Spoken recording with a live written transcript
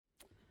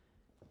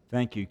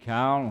Thank you,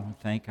 Kyle.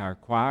 Thank our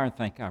choir.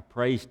 Thank our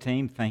praise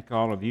team. Thank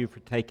all of you for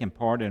taking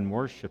part in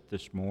worship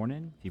this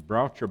morning. If you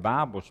brought your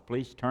Bibles,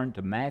 please turn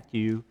to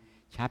Matthew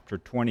chapter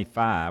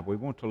 25. We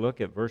want to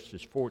look at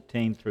verses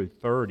 14 through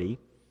 30.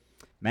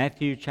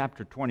 Matthew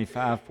chapter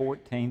 25,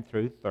 14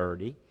 through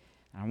 30.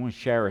 I want to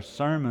share a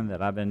sermon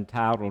that I've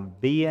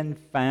entitled, Being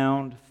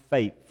Found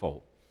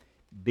Faithful.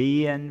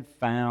 Being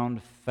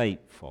Found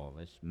Faithful.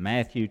 It's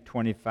Matthew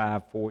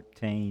 25,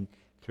 14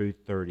 through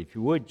 30. If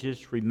you would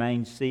just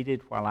remain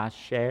seated while I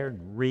share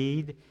and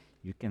read.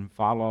 You can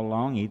follow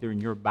along either in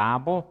your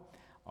Bible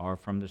or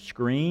from the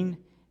screen.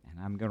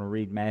 And I'm going to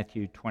read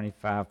Matthew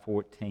 25,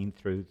 14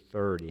 through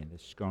 30. And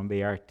this is going to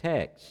be our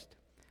text.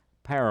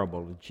 Parable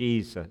of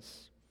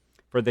Jesus.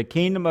 For the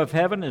kingdom of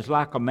heaven is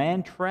like a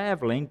man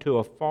traveling to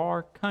a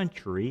far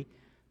country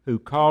who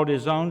called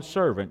his own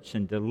servants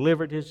and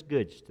delivered his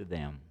goods to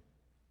them.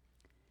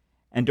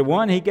 And to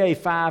one he gave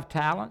 5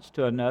 talents,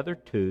 to another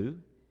 2,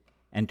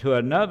 and to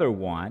another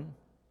one,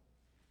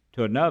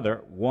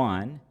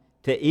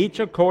 to each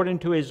according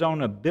to his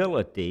own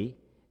ability,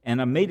 and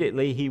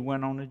immediately he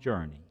went on a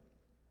journey.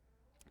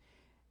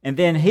 And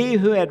then he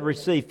who had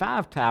received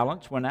 5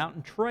 talents went out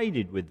and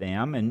traded with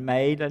them and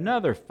made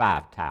another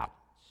 5 talents.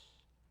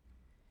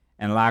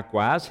 And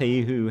likewise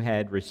he who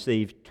had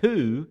received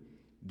 2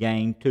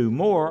 gained 2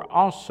 more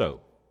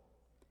also.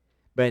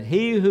 But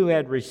he who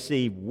had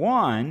received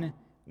 1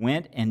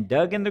 went and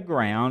dug in the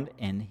ground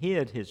and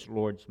hid his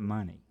Lord's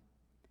money.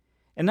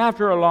 And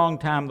after a long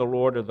time the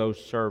Lord of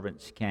those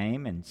servants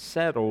came and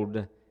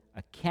settled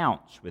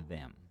accounts with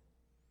them.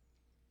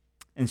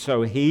 And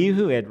so he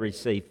who had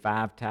received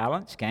 5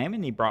 talents came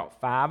and he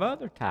brought 5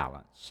 other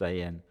talents,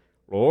 saying,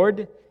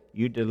 Lord,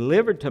 you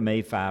delivered to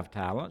me 5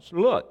 talents.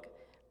 Look,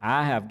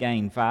 I have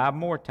gained 5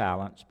 more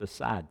talents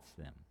besides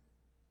them.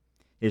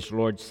 His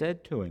Lord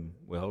said to him,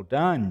 Well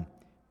done,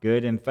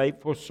 good and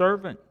faithful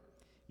servant.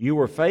 You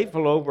were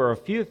faithful over a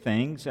few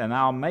things, and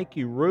I'll make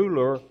you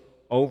ruler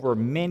over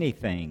many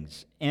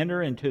things.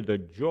 Enter into the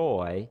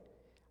joy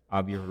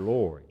of your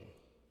Lord.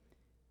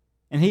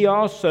 And he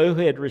also, who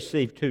had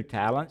received 2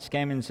 talents,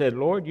 came and said,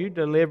 Lord, you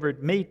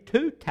delivered me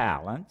 2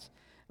 talents.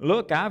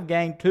 Look, I've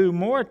gained 2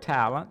 more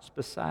talents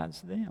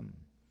besides them.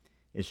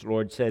 His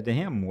Lord said to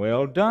him,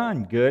 Well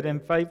done, good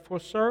and faithful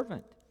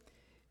servant.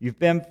 You've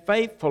been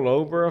faithful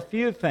over a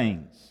few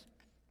things,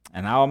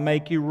 and I'll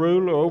make you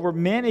ruler over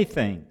many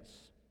things.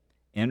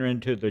 Enter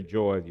into the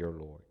joy of your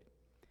Lord.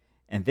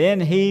 And then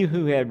he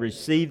who had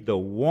received the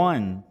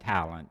 1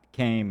 talent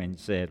came and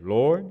said,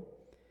 Lord,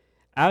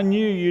 I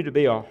knew you to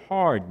be a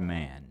hard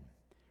man,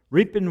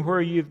 reaping where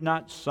you've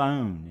not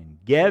sown, and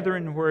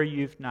gathering where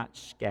you've not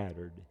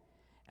scattered.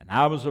 And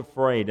I was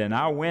afraid, and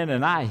I went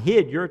and I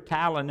hid your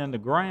talent in the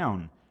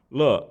ground.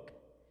 Look,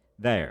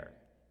 there,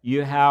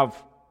 you have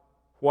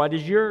what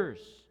is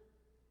yours.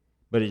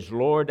 But his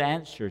Lord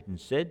answered and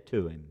said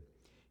to him,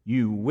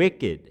 You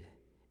wicked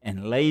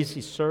and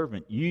lazy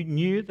servant, you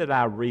knew that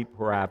I reap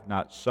where I have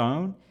not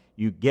sown,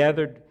 you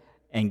gathered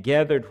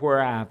where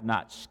I have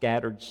not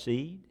scattered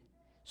seed.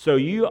 So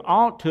you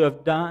ought to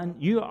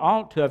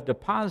have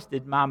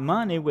deposited my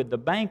money with the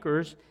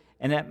bankers,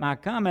 and at my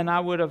coming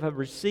I would have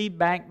received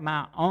back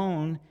my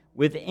own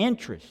with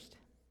interest.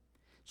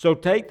 So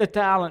take the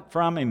talent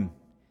from him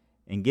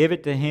and give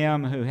it to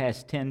him who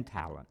has 10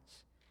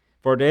 talents.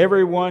 For to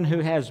everyone who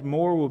has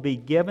more will be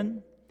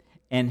given,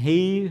 and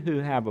he who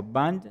have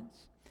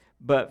abundance.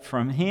 But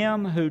from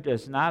him who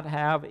does not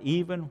have,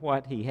 even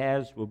what he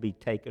has will be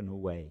taken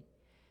away.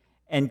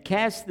 And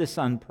cast this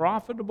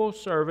unprofitable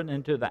servant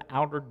into the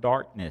outer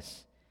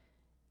darkness.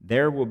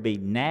 There will be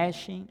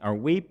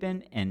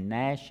weeping and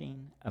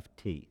gnashing of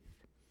teeth.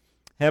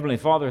 Heavenly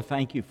Father,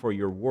 thank you for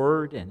your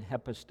word, and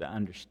help us to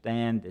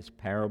understand this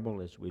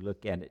parable as we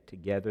look at it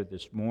together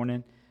this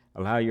morning.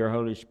 Allow your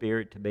Holy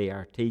Spirit to be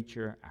our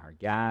teacher, our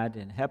guide,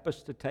 and help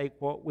us to take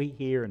what we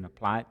hear and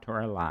apply it to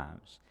our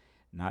lives.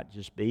 Not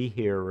just be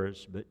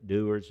hearers, but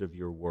doers of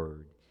your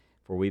word.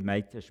 For we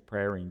make this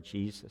prayer in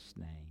Jesus'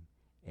 name.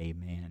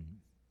 Amen.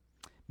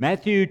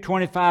 Matthew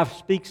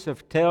 25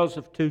 tells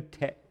of two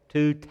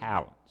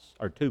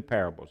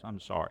parables.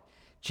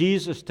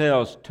 Jesus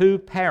tells 2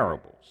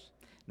 parables.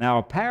 Now,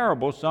 a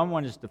parable,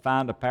 someone has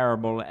defined a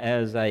parable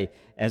as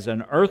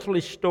an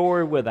earthly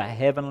story with a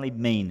heavenly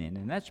meaning,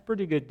 and that's a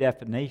pretty good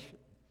definition.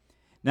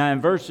 Now, in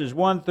verses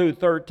 1 through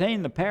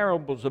 13, the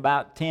parable's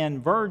about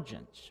 10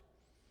 virgins.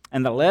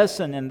 And the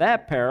lesson in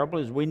that parable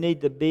is we need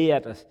to be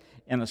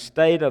in a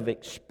state of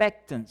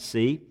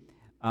expectancy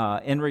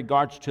in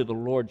regards to the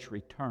Lord's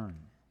return.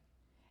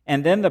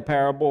 And then the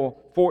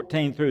parable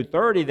 14 through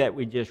 30 that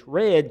we just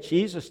read,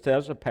 Jesus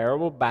tells a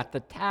parable about the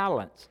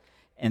talents.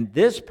 And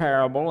this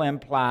parable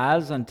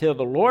implies until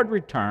the Lord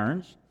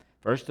returns,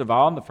 first of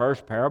all, in the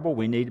first parable,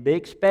 we need to be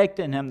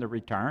expecting Him to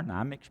return.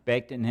 I'm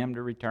expecting Him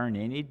to return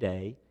any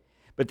day.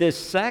 But this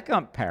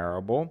second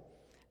parable,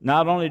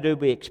 not only do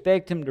we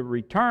expect Him to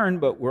return,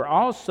 but we're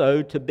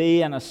also to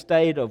be in a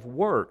state of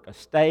work, a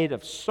state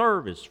of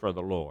service for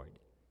the Lord.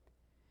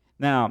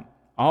 Now,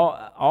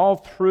 all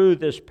through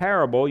this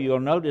parable, you'll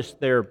notice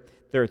there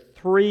are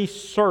three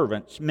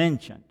servants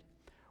mentioned.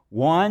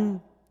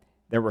 One,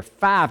 there were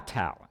 5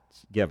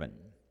 talents given.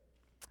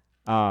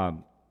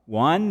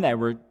 One, there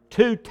were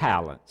 2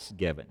 talents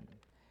given.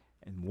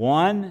 And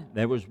one,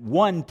 there was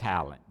 1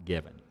 talent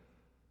given.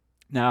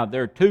 Now,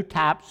 there are 2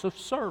 types of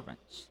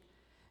servants.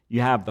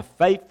 You have the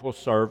faithful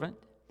servant.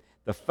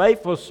 The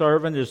faithful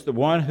servant is the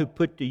one who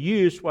put to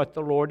use what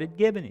the Lord had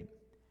given him.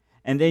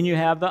 And then you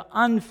have the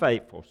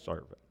unfaithful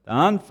servant. The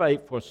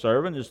unfaithful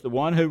servant is the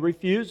one who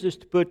refuses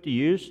to put to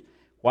use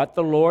what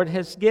the Lord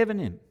has given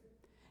him.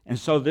 And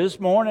so this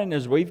morning,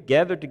 as we've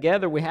gathered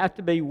together, we have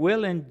to be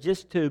willing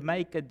just to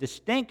make a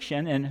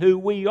distinction in who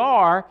we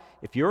are.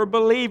 If you're a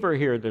believer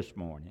here this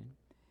morning,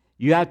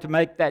 you have to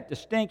make that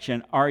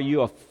distinction. Are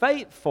you a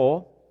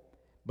faithful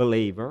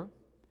believer,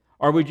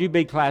 or would you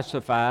be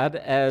classified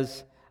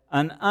as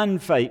an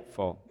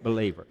unfaithful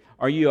believer?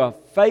 Are you a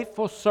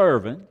faithful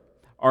servant,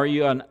 or are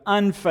you an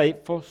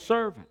unfaithful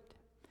servant?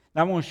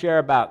 Now, I want to share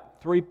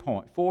about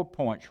 4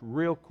 points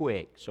real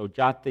quick, so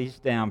jot these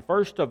down.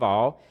 First of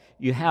all,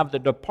 you have the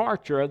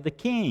departure of the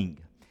king.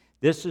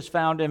 This is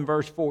found in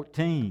verse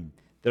 14,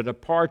 the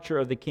departure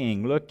of the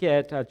king. Look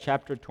at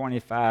chapter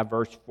 25,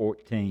 verse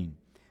 14.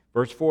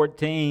 Verse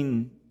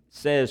 14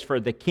 says, "For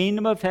the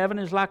kingdom of heaven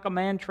is like a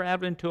man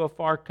traveling to a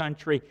far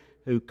country,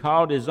 who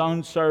called his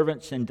own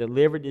servants and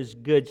delivered his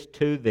goods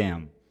to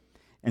them."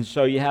 And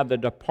so you have the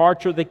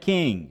departure of the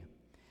king.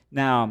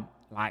 Now,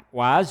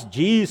 likewise,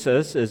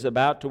 Jesus is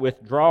about to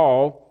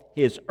withdraw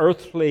his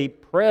earthly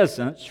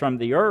presence from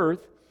the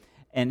earth,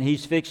 and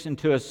he's fixing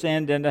to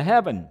ascend into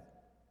heaven.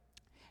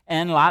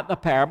 And like the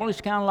parable, it's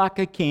kind of like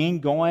a king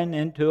going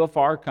into a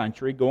far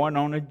country, going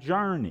on a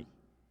journey.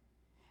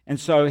 And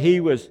so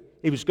his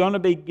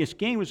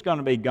king was going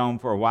to be gone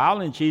for a while,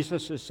 and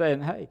Jesus is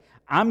saying, "Hey,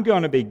 I'm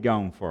going to be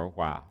gone for a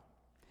while."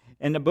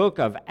 In the book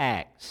of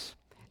Acts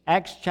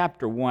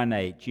chapter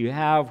 1:8, you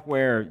have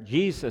where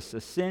Jesus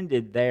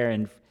ascended there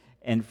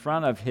in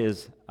front of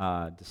his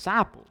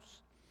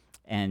disciples.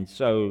 And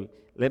so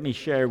let me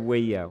share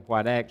with you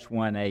what Acts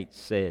 1:8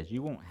 says.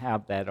 You won't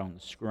have that on the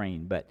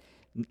screen, but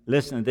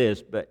listen to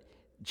this. But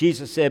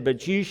Jesus said,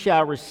 "But you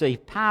shall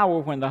receive power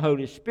when the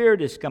Holy Spirit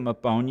has come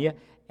upon you,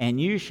 and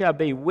you shall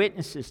be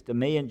witnesses to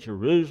me in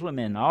Jerusalem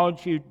and all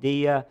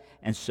Judea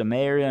and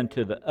Samaria and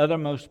to the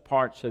uttermost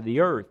parts of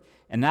the earth."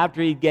 And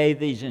after he gave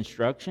these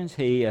instructions,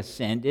 he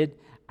ascended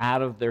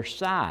out of their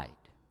sight.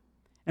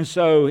 And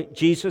so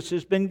Jesus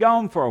has been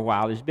gone for a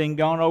while. He's been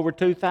gone over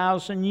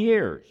 2,000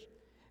 years.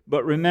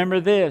 But remember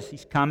this,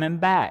 he's coming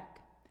back.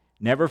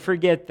 Never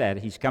forget that.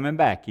 He's coming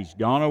back. He's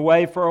gone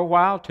away for a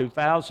while,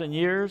 2,000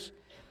 years,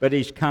 but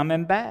he's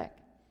coming back.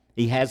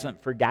 He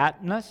hasn't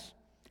forgotten us.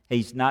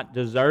 He's not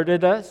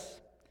deserted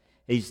us.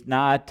 He's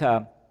not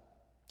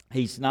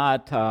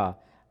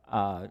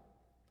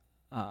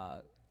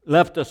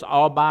left us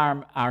all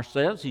by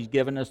ourselves. He's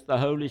given us the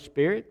Holy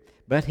Spirit,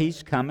 but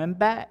he's coming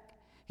back.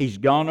 He's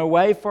gone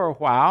away for a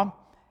while,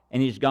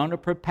 and he's going to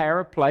prepare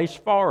a place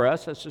for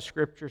us, as the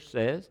Scripture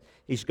says.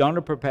 He's going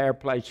to prepare a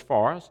place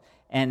for us,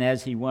 and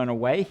as he went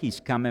away, he's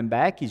coming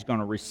back. He's going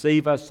to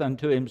receive us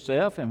unto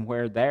himself, and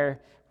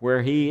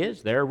where he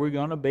is, there we're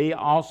going to be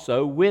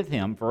also with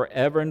him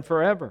forever and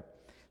forever.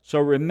 So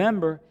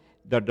remember,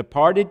 the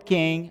departed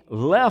king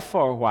left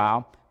for a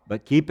while,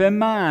 but keep in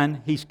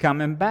mind, he's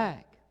coming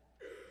back.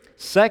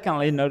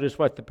 Secondly, notice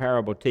what the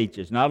parable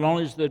teaches. Not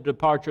only is the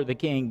departure of the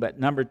king, but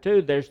number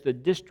 2, there's the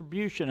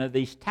distribution of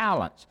these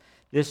talents.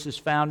 This is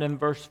found in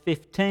verse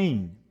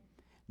 15.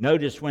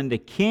 Notice when the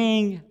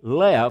king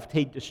left,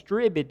 he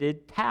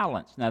distributed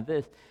talents. Now,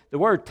 the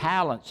word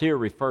talents here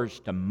refers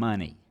to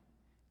money.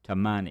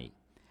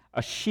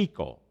 A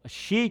shekel. A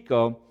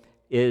shekel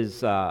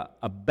is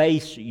a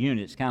base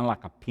unit. It's kind of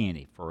like a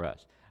penny for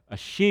us. A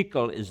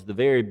shekel is the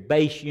very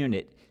base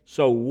unit.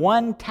 So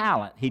 1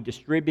 talent, he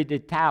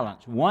distributed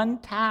talents. 1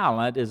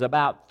 talent is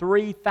about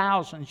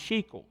 3,000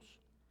 shekels.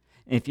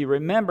 And if you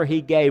remember,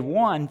 he gave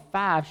one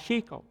 5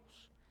 shekels.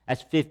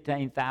 That's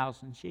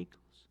 15,000 shekels.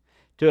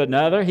 To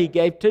another, he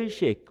gave 2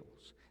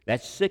 shekels.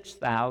 That's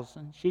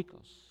 6,000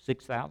 shekels,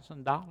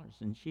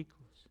 $6,000 in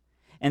shekels.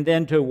 And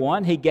then to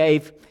one, he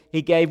gave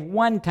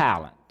 1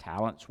 talent.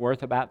 Talent's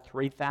worth about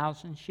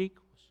 3,000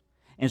 shekels.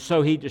 And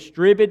so he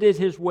distributed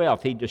his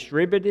wealth. He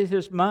distributed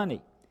his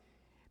money.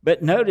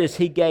 But notice,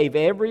 he gave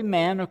every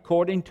man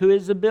according to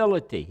his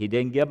ability. He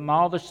didn't give them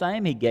all the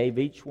same. He gave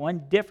each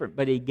one different,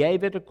 but he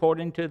gave it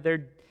according to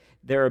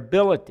their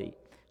ability.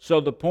 So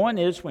the point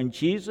is, when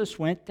Jesus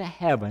went to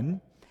heaven,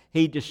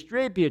 he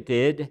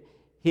distributed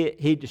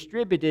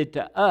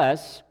to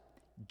us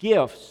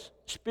gifts,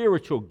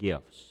 spiritual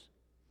gifts.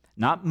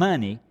 Not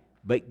money,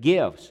 but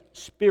gifts,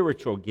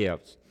 spiritual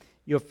gifts.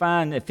 You'll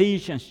find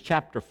Ephesians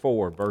chapter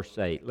 4, verse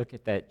 8. Look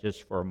at that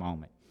just for a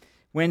moment.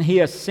 When he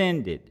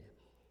ascended,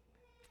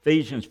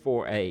 Ephesians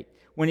 4:8.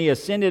 When he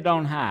ascended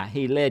on high,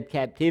 he led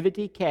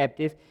captivity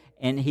captive,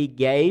 and he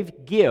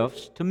gave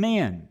gifts to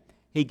men.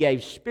 He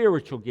gave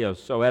spiritual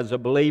gifts. So as a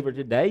believer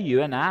today,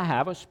 you and I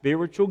have a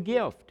spiritual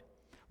gift.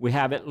 We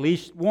have at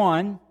least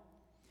one,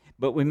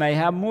 but we may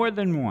have more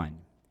than one.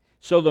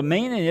 So the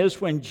meaning is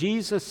when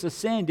Jesus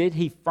ascended,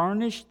 he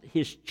furnished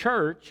his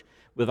church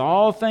with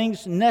all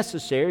things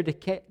necessary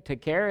to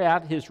carry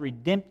out his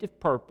redemptive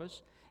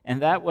purpose,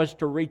 and that was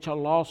to reach a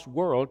lost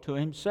world to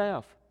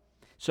himself.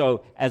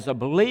 So as a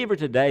believer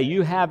today,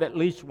 you have at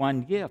least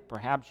one gift.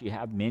 Perhaps you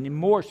have many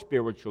more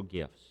spiritual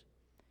gifts,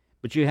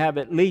 but you have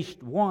at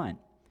least one.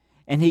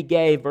 And he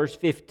gave, verse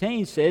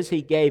 15 says,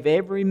 he gave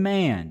every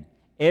man,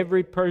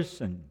 every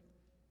person.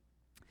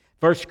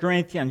 1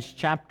 Corinthians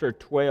chapter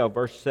 12,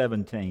 verse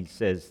 17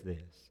 says this.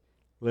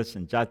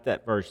 Listen, jot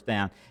that verse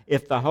down.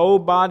 If the whole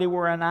body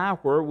were an eye,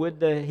 where would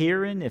the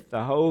hearing? If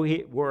the whole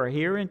were a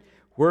hearing,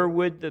 where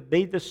would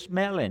be the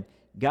smelling?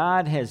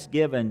 God has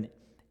given,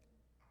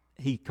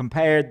 he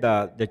compared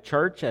the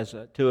church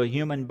to a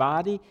human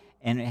body,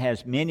 and it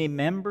has many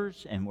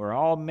members, and we're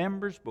all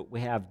members, but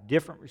we have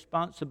different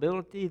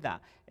responsibility.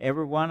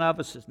 Every one of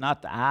us is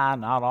not the eye,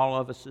 not all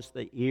of us is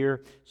the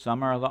ear.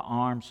 Some are the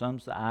arm,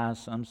 some's the eye,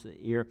 some's the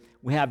ear.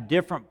 We have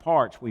different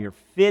parts. We are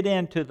fit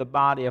into the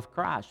body of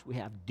Christ. We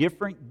have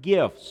different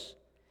gifts.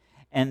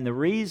 And the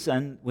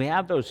reason we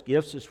have those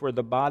gifts is where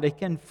the body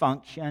can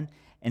function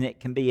and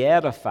it can be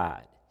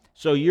edified.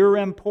 So you're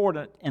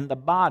important in the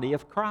body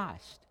of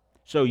Christ.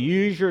 So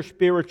use your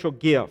spiritual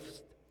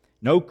gifts.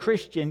 No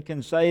Christian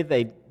can say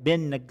they've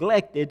been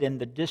neglected in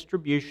the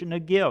distribution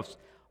of gifts.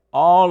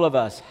 All of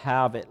us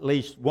have at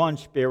least one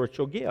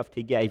spiritual gift.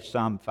 He gave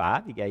some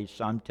 5, he gave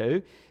some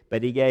 2,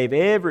 but he gave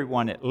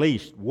everyone at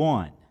least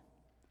one.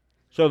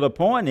 So the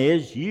point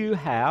is, you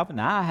have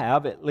and I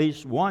have at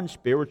least one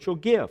spiritual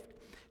gift.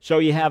 So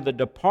you have the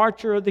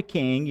departure of the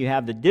king, you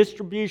have the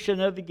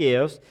distribution of the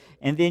gifts,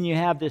 and then you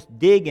have this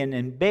digging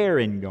and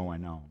bearing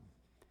going on.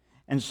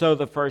 And so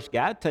the first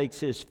guy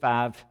takes his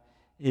five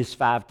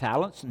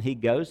talents, and he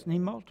goes and he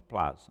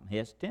multiplies them. He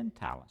has 10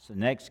 talents. The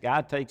next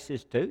guy takes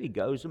his 2, he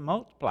goes and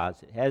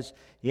multiplies it.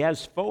 He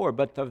has 4,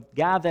 but the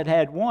guy that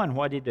had 1,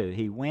 what did he do?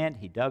 He went,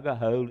 he dug a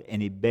hole,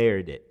 and he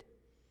buried it.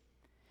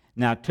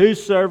 Now 2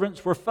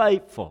 servants were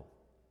faithful.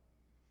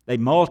 They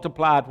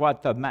multiplied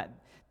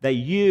they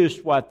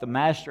used what the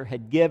master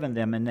had given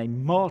them, and they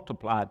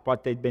multiplied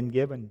what they'd been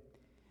given.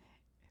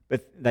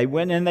 But they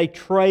went and they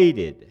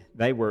traded.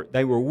 They were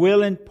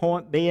willing,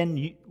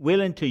 being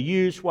willing to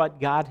use what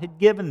God had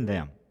given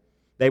them.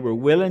 They were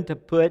willing to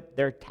put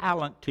their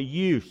talent to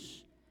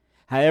use.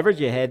 However,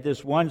 you had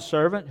this one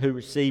servant who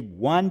received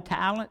 1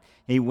 talent.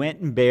 He went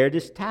and buried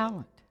his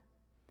talent.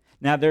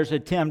 Now, there's a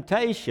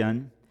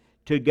temptation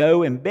to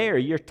go and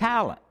bury your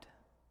talent.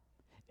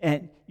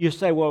 And you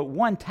say, well,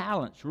 1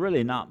 talent's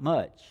really not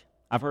much.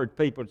 I've heard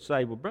people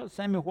say, well, Brother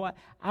Samuel,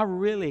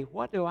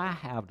 what do I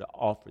have to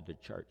offer the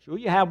church? Well,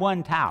 you have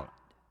 1 talent.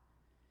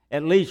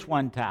 At least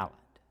 1 talent.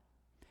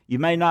 You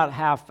may not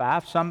have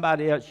 5.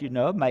 Somebody else you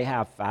know may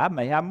have 5,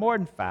 may have more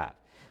than 5.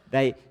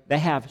 They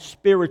have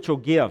spiritual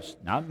gifts,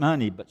 not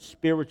money, but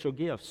spiritual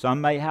gifts.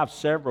 Some may have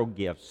several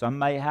gifts. Some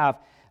may have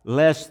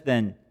less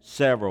than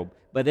several.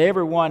 But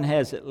everyone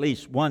has at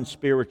least 1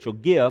 spiritual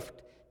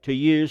gift to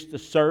use to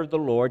serve the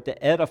Lord,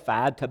 to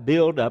edify, to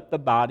build up the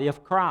body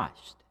of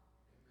Christ.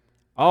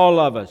 All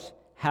of us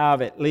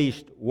have at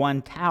least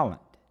 1 talent.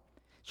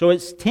 So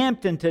it's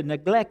tempting to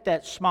neglect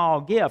that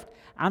small gift.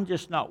 I'm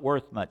just not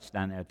worth much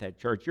down there at that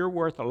church. You're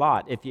worth a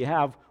lot. If you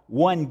have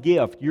 1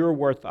 gift, you're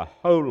worth a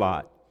whole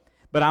lot.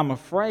 But I'm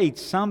afraid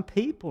some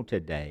people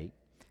today,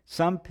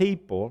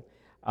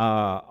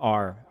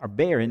 are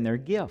bearing their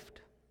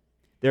gift.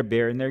 They're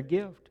bearing their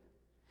gift.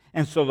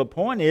 And so the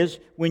point is,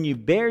 when you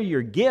bear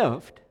your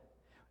gift,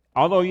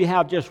 although you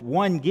have just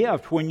 1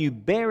 gift, when you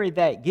bury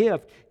that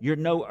gift, you're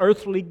no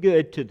earthly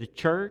good to the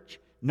church,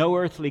 no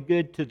earthly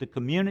good to the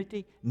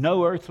community,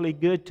 no earthly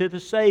good to the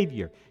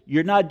Savior.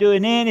 You're not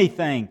doing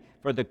anything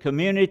for the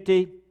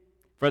community,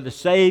 for the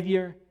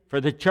Savior, for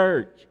the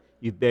church.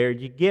 You've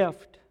buried your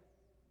gift.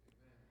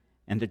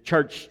 And the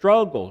church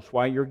struggles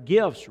while your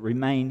gifts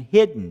remain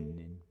hidden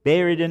and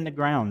buried in the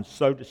ground,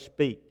 so to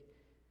speak.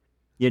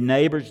 Your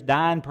neighbor's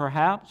dying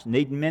perhaps,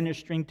 needing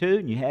ministering to,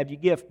 and you have your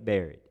gift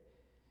buried.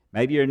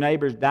 Maybe your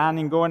neighbor's dying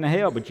and going to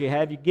hell, but you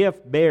have your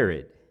gift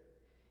buried.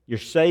 Your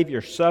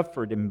Savior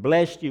suffered and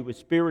blessed you with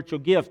spiritual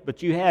gifts,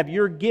 but you have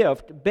your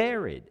gift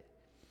buried.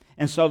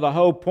 And so the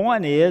whole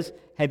point is,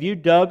 have you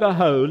dug a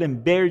hole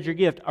and buried your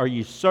gift? Are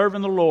you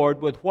serving the Lord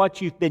with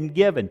what you've been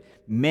given?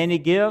 Many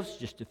gifts,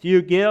 just a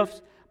few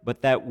gifts,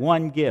 but that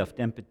 1 gift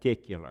in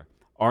particular.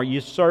 Are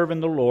you serving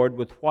the Lord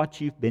with what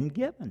you've been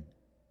given?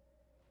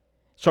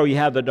 So you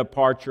have the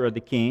departure of the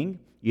king.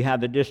 You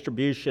have the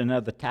distribution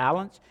of the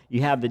talents.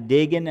 You have the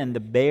digging and the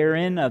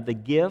bearing of the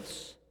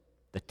gifts,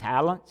 the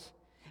talents.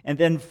 And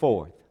then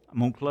 4th, I'm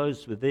going to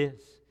close with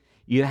this.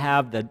 You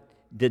have the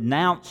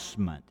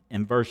denouncement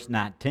in verse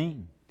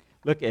 19.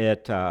 Look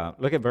at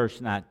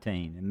verse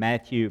 19 in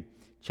Matthew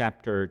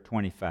chapter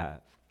 25,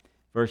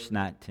 verse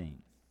 19.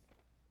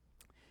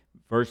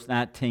 Verse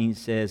 19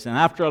 says, and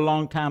after a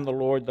long time the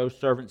Lord, those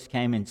servants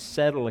came and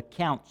settled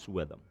accounts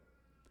with them.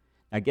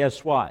 Now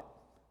guess what?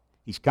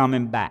 He's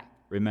coming back,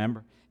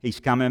 remember? He's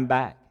coming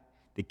back.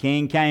 The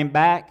king came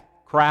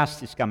back,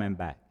 Christ is coming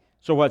back.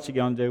 So what's he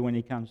going to do when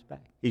he comes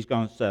back? He's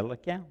going to settle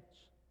accounts.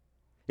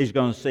 He's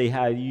going to see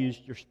how you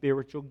used your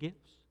spiritual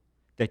gifts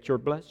that you're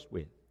blessed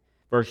with.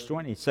 Verse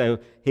 20, so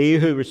he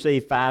who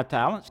received 5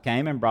 talents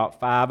came and brought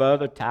 5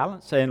 other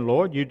talents, saying,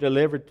 Lord, you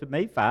delivered to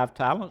me 5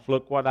 talents.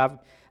 Look what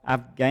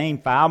I've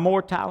gained 5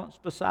 more talents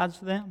besides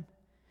them.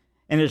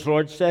 And his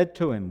Lord said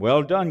to him,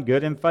 well done,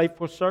 good and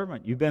faithful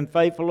servant. You've been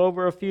faithful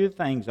over a few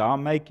things. I'll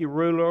make you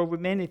ruler over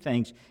many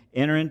things.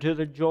 Enter into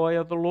the joy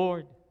of the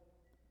Lord.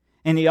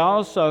 And he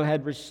also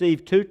had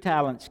received 2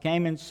 talents,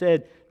 came and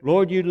said,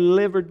 Lord, you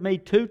delivered me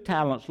 2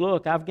 talents.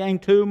 Look, I've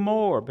gained 2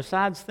 more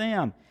besides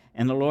them.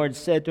 And the Lord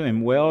said to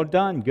him, well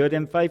done, good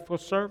and faithful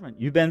servant.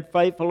 You've been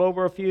faithful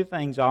over a few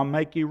things. I'll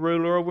make you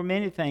ruler over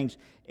many things.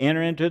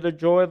 Enter into the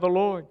joy of the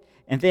Lord.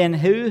 And then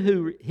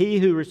he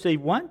who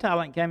received 1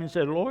 talent came and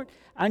said, Lord,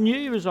 I knew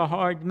you was a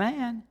hard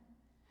man,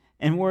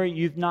 and where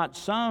you've not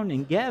sown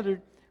and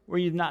gathered, where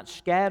you've not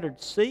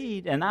scattered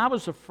seed, and I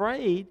was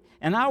afraid,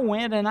 and I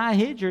went and I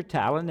hid your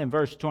talent, in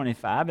verse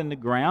 25, in the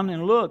ground,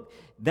 and look,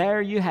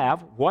 there you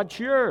have what's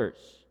yours.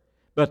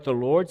 But the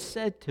Lord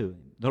said to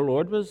him, the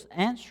Lord was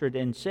answered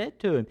and said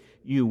to him,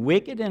 you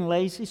wicked and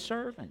lazy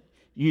servant,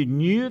 you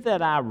knew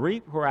that I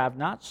reap where I've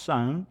not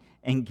sown,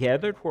 and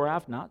gathered where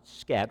I've not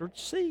scattered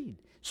seed.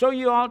 So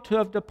you ought to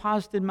have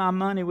deposited my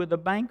money with the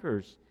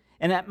bankers,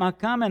 and at my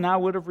coming I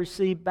would have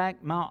received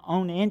back my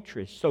own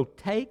interest. So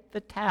take the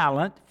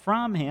talent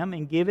from him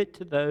and give it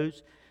to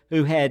those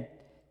who had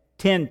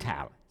 10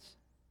 talents,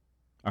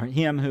 or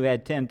him who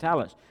had 10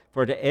 talents.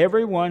 For to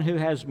everyone who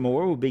has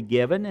more will be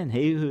given, and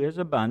he who has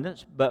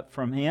abundance, but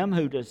from him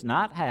who does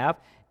not have,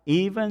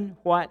 even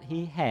what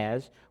he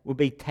has will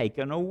be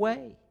taken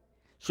away.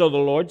 So the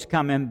Lord's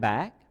coming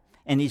back,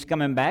 and he's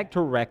coming back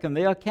to reckon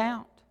the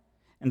account.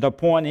 And the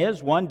point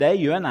is, one day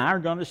you and I are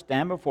going to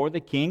stand before the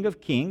King of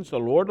Kings, the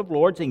Lord of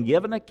Lords, and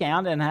give an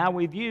account on how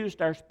we've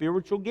used our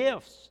spiritual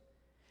gifts.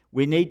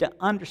 We need to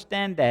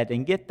understand that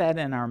and get that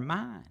in our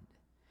mind.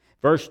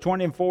 Verse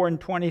 24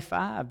 and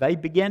 25, they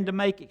begin to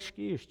make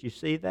excuses. Do you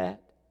see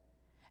that?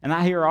 And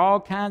I hear all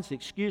kinds of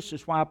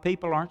excuses why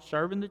people aren't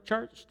serving the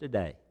church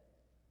today.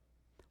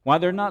 Why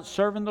they're not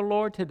serving the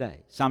Lord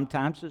today.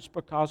 Sometimes it's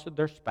because of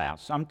their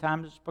spouse.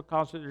 Sometimes it's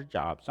because of their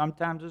job.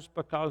 Sometimes it's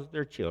because of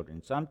their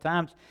children.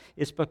 Sometimes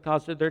it's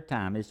because of their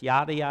time. It's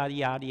yada, yada,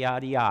 yada,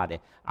 yada, yada.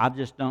 I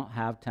just don't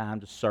have time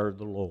to serve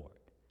the Lord.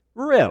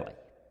 Really?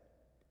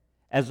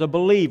 As a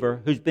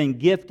believer who's been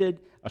gifted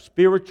a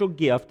spiritual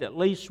gift, at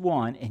least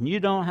one, and you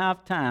don't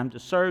have time to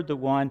serve the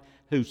one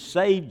who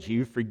saved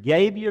you,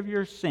 forgave you of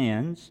your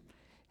sins,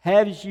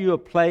 has you a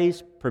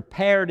place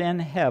prepared in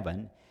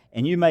heaven,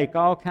 and you make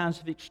all kinds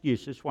of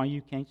excuses why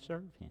you can't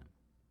serve him.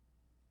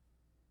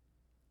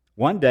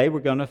 One day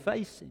we're going to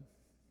face him.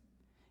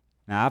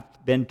 Now,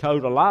 I've been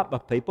told a lot by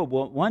people,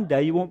 well, one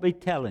day you won't be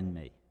telling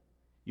me.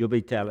 You'll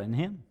be telling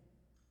him.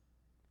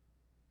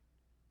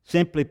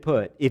 Simply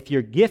put, if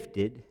you're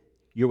gifted,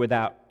 you're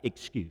without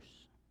excuse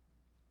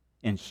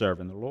in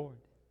serving the Lord.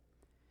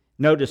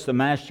 Notice the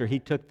master, he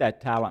took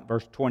that talent,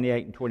 verse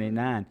 28 and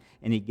 29,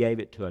 and he gave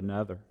it to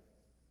another.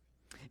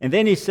 And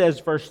then he says,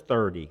 verse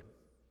 30.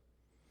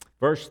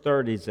 Verse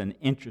 30 is an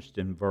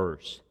interesting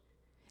verse.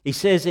 He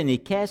says, and he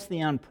cast the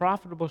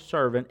unprofitable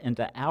servant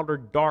into outer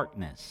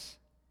darkness.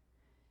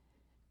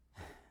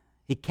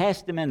 He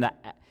cast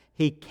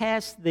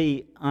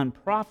the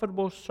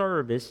unprofitable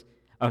servant,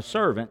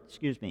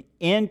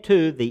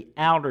 into the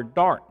outer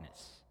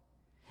darkness.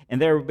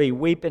 And there will be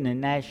weeping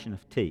and gnashing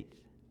of teeth.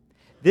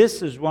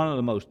 This is one of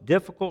the most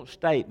difficult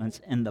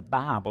statements in the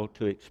Bible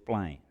to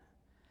explain.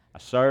 I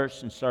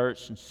searched and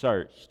searched and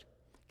searched.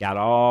 Got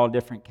all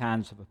different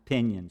kinds of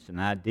opinions and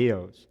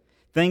ideas.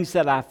 Things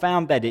that I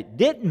found that it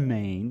didn't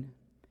mean,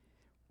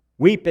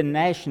 weeping,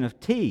 gnashing of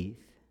teeth.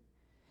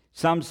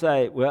 Some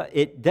say, well,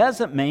 it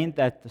doesn't mean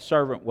that the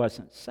servant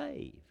wasn't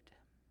saved.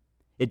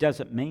 It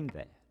doesn't mean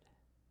that.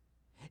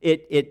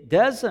 It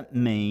doesn't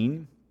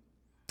mean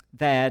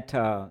that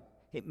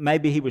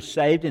maybe he was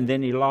saved and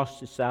then he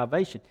lost his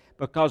salvation,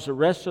 because the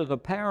rest of the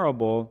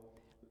parable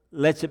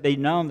lets it be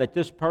known that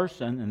this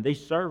person and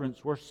these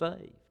servants were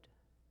saved.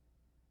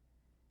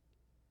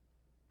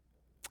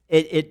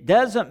 It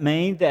doesn't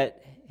mean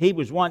that he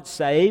was once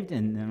saved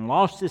and then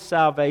lost his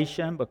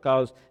salvation,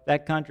 because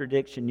that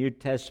contradicts the New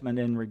Testament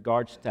in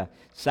regards to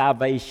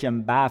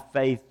salvation by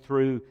faith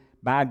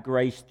by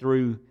grace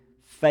through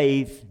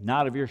faith,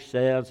 not of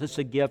yourselves. It's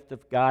a gift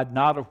of God,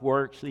 not of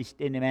works, lest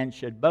any man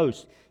should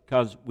boast.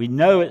 Because we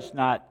know it's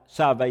not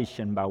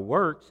salvation by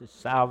works, it's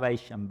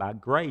salvation by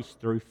grace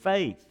through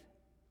faith.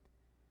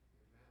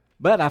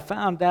 But I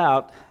found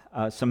out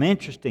some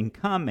interesting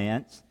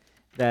comments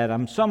that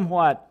I'm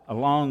somewhat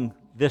along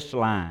this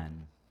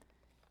line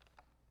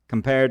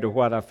compared to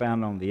what I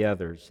found on the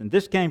others. And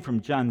this came from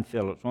John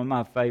Phillips, one of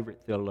my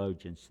favorite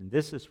theologians, and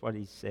this is what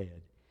he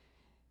said.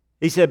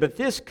 He said, but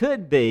this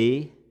could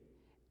be,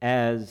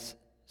 as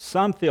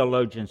some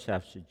theologians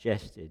have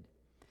suggested,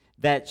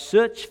 that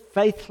such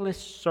faithless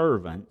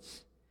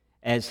servants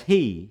as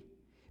he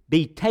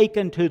be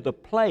taken to the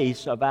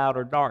place of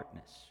outer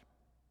darkness,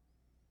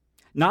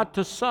 not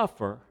to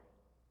suffer,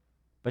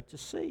 but to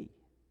see.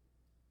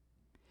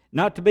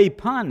 Not to be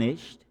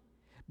punished,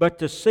 but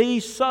to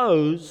see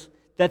souls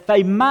that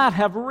they might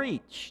have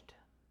reached,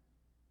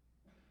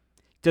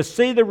 to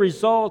see the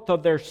result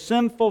of their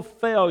sinful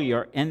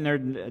failure and their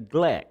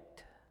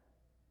neglect.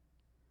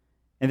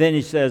 And then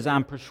he says,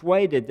 I'm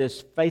persuaded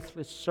this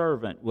faithless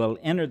servant will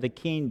enter the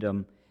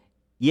kingdom,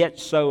 yet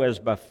so as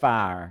by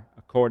fire,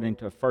 according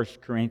to 1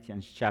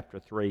 Corinthians chapter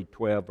 3,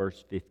 12,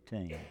 verse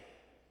 15.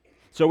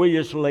 So we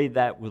just leave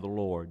that with the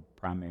Lord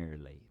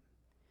primarily.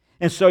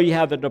 And so you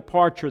have the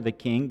departure of the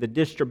king, the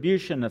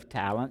distribution of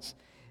talents,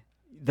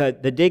 the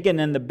digging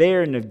and the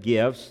bearing of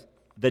gifts,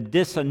 the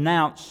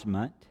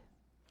disannouncement.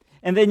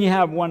 And then you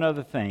have one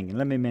other thing, and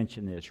let me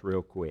mention this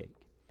real quick.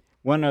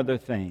 One other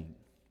thing.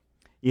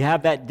 You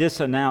have that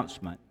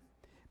disannouncement,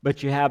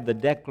 but you have the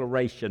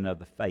declaration of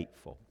the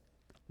faithful.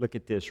 Look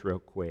at this real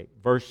quick.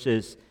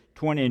 Verses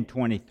 20 and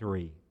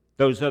 23.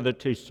 Those other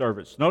two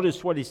servants.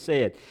 Notice what he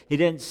said. He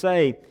didn't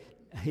say,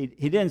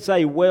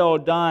 well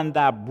done,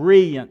 thy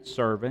brilliant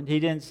servant. He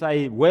didn't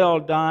say, well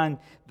done,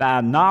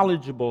 thy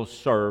knowledgeable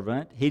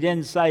servant. He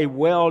didn't say,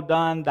 well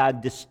done, thy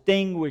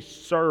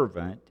distinguished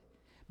servant.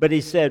 But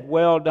he said,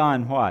 well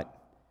done, what?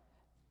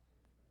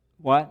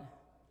 What?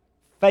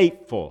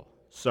 Faithful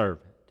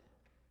servant.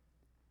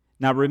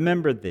 Now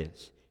remember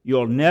this.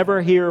 You'll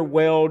never hear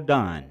well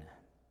done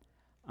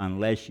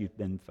unless you've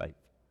been faithful.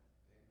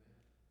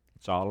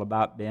 It's all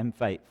about being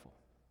faithful.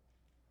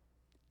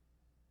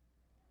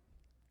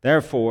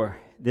 Therefore,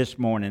 this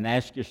morning,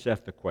 ask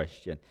yourself the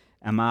question,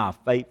 am I a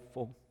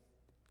faithful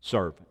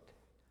servant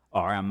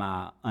or am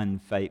I an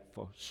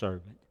unfaithful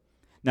servant?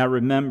 Now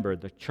remember,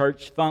 the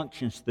church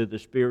functions through the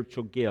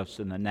spiritual gifts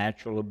and the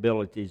natural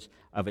abilities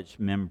of its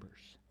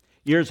members.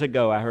 Years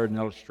ago, I heard an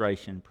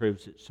illustration that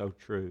proves it so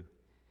true.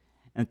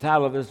 And the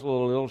title of this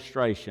little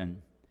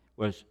illustration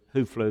was,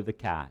 Who Flew the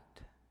Kite?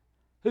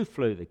 Who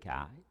flew the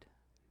kite?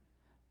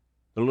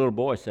 The little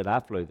boy said, I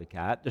flew the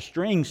kite. The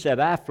string said,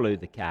 I flew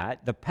the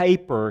kite. The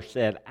paper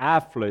said, I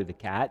flew the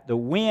kite. The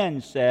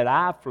wind said,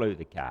 I flew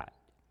the kite.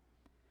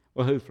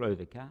 Well, who flew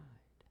the kite?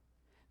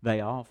 They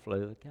all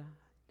flew the kite.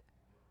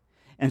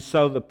 And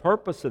so the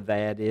purpose of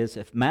that is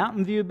if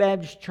Mountain View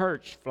Baptist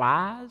Church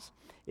flies,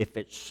 if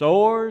it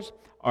soars,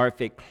 or if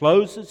it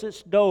closes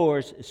its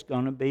doors, it's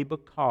going to be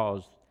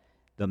because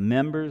the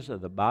members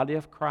of the body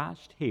of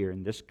Christ here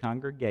in this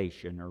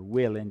congregation are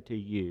willing to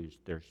use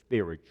their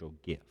spiritual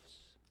gifts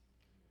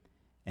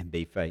and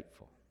be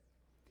faithful.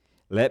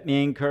 Let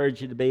me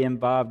encourage you to be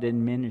involved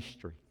in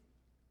ministry.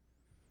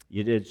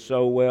 You did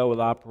so well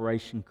with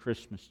Operation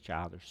Christmas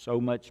Child. There's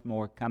so much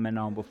more coming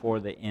on before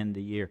the end of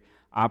the year.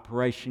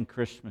 Operation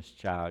Christmas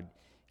Child.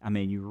 I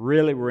mean, you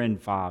really were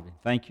involved.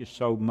 Thank you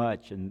so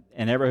much. And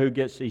everyone who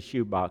gets these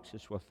shoe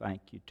boxes, well,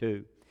 thank you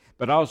too.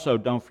 But also,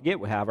 don't forget,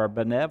 we have our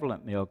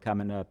benevolent meal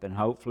coming up, and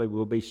hopefully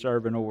we'll be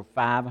serving over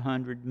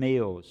 500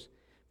 meals,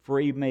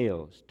 free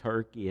meals,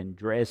 turkey and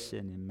dressing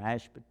and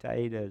mashed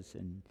potatoes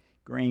and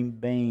green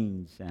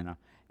beans and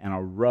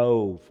a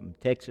roll from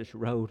Texas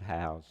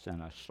Roadhouse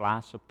and a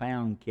slice of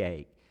pound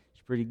cake.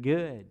 It's pretty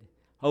good.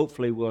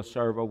 Hopefully we'll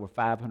serve over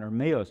 500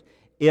 meals.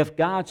 If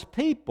God's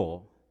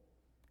people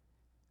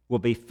will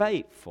be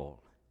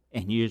faithful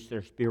and use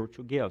their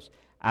spiritual gifts.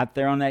 Out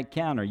there on that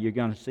counter, you're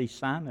going to see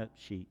sign-up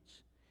sheets.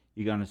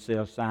 You're going to see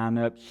a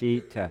sign-up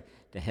sheet to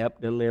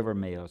help deliver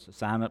meals, a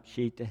sign-up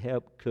sheet to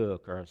help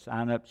cook, or a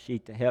sign-up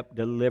sheet to help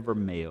deliver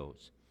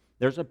meals.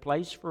 There's a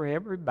place for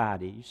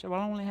everybody. You say,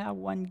 well, I only have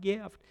one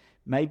gift.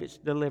 Maybe it's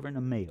delivering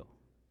a meal.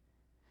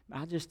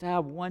 I just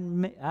have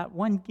one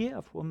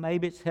gift. Well,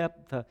 maybe it's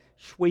help to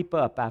sweep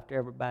up after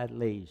everybody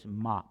leaves and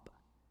mop.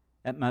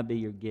 That might be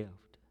your gift.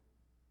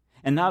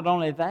 And not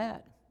only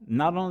that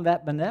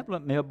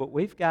benevolent meal, but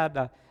we've got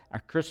our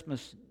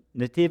Christmas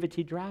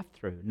Nativity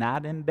drive-through,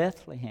 Night in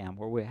Bethlehem,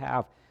 where we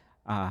have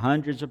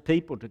hundreds of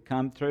people to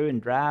come through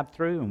and drive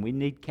through, and we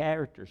need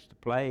characters to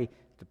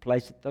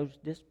place at those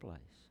displays.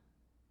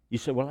 You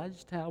say, well, I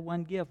just have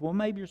one gift. Well,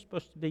 maybe you're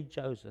supposed to be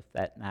Joseph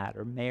that night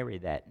or Mary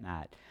that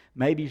night.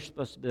 Maybe you're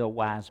supposed to be a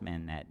wise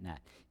man that night.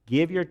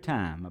 Give your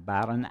time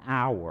about an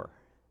hour,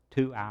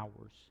 2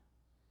 hours,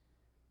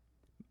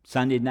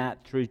 Sunday night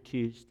through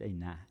Tuesday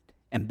night,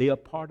 and be a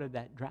part of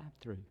that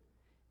drive-through.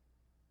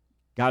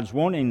 God's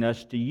wanting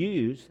us to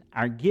use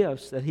our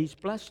gifts that He's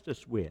blessed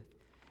us with.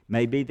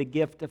 Maybe the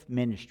gift of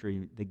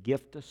ministry, the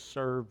gift of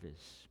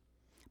service.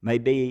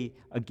 Maybe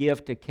a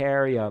gift to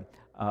carry a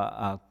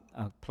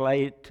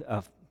plate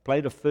of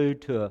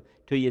food to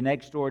your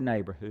next door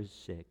neighbor who's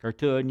sick, or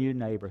to a new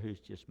neighbor who's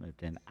just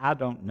moved in. I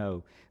don't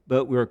know.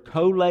 But we're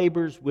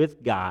co-laborers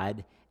with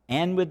God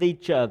and with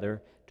each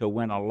other to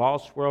win a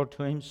lost world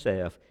to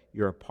Himself.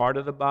 You're a part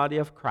of the body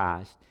of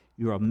Christ.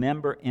 You're a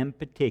member in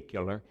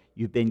particular.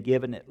 You've been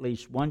given at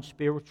least one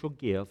spiritual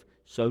gift.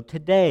 So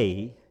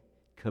today,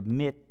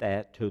 commit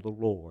that to the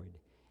Lord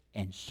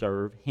and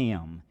serve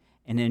Him.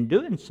 And in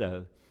doing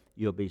so,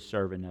 you'll be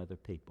serving other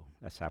people.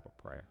 Let's have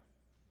a prayer.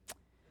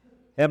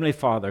 Heavenly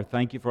Father,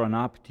 thank you for an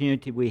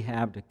opportunity we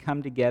have to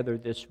come together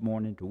this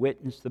morning to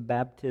witness the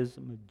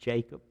baptism of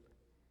Jacob.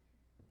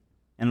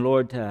 And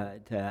Lord,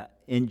 to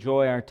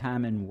enjoy our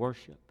time in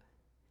worship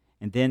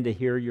and then to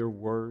hear your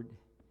word.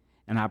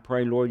 And I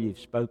pray, Lord, you've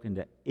spoken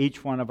to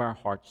each one of our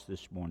hearts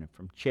this morning,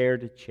 from chair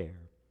to chair,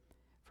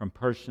 from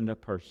person to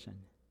person.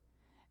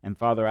 And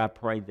Father, I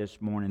pray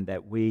this morning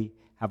that we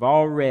have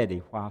already,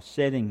 while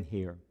sitting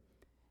here,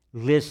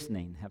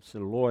 listening, have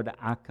said, Lord,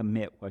 I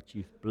commit what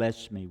you've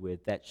blessed me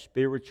with, that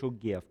spiritual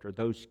gift or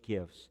those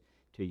gifts,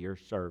 to your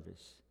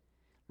service.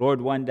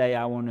 Lord, one day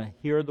I want to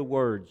hear the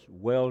words,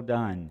 well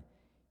done,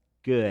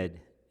 good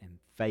and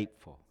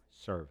faithful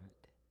servant.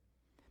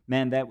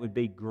 Man, that would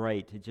be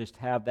great to just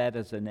have that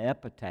as an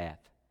epitaph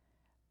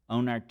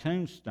on our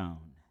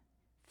tombstone.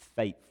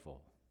 Faithful,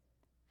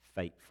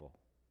 faithful.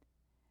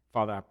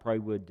 Father, I pray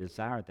we'd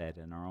desire that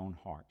in our own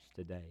hearts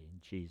today. In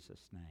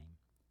Jesus' name,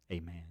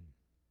 amen.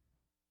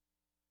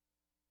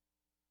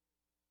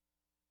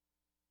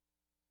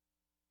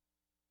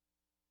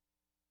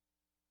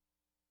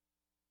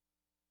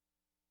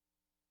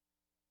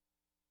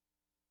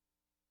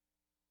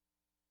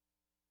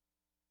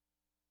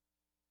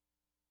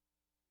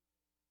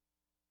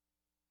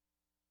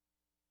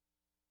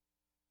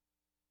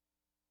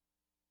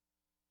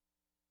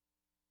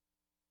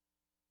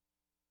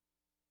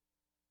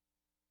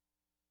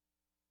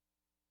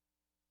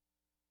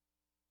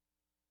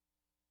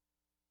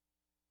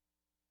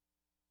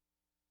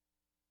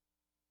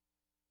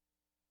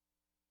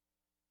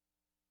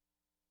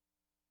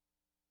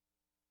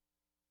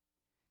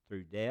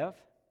 Through death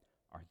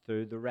or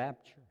through the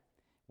rapture.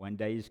 One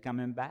day he's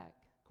coming back,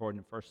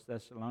 according to 1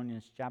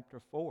 Thessalonians chapter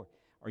 4.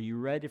 Are you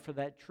ready for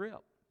that trip?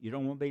 You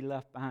don't want to be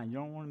left behind. You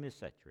don't want to miss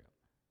that trip.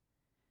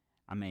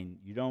 I mean,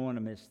 you don't want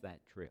to miss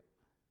that trip.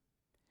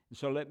 And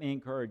so let me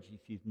encourage you,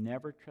 if you've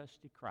never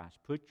trusted Christ,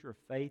 put your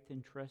faith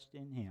and trust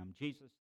in him. Jesus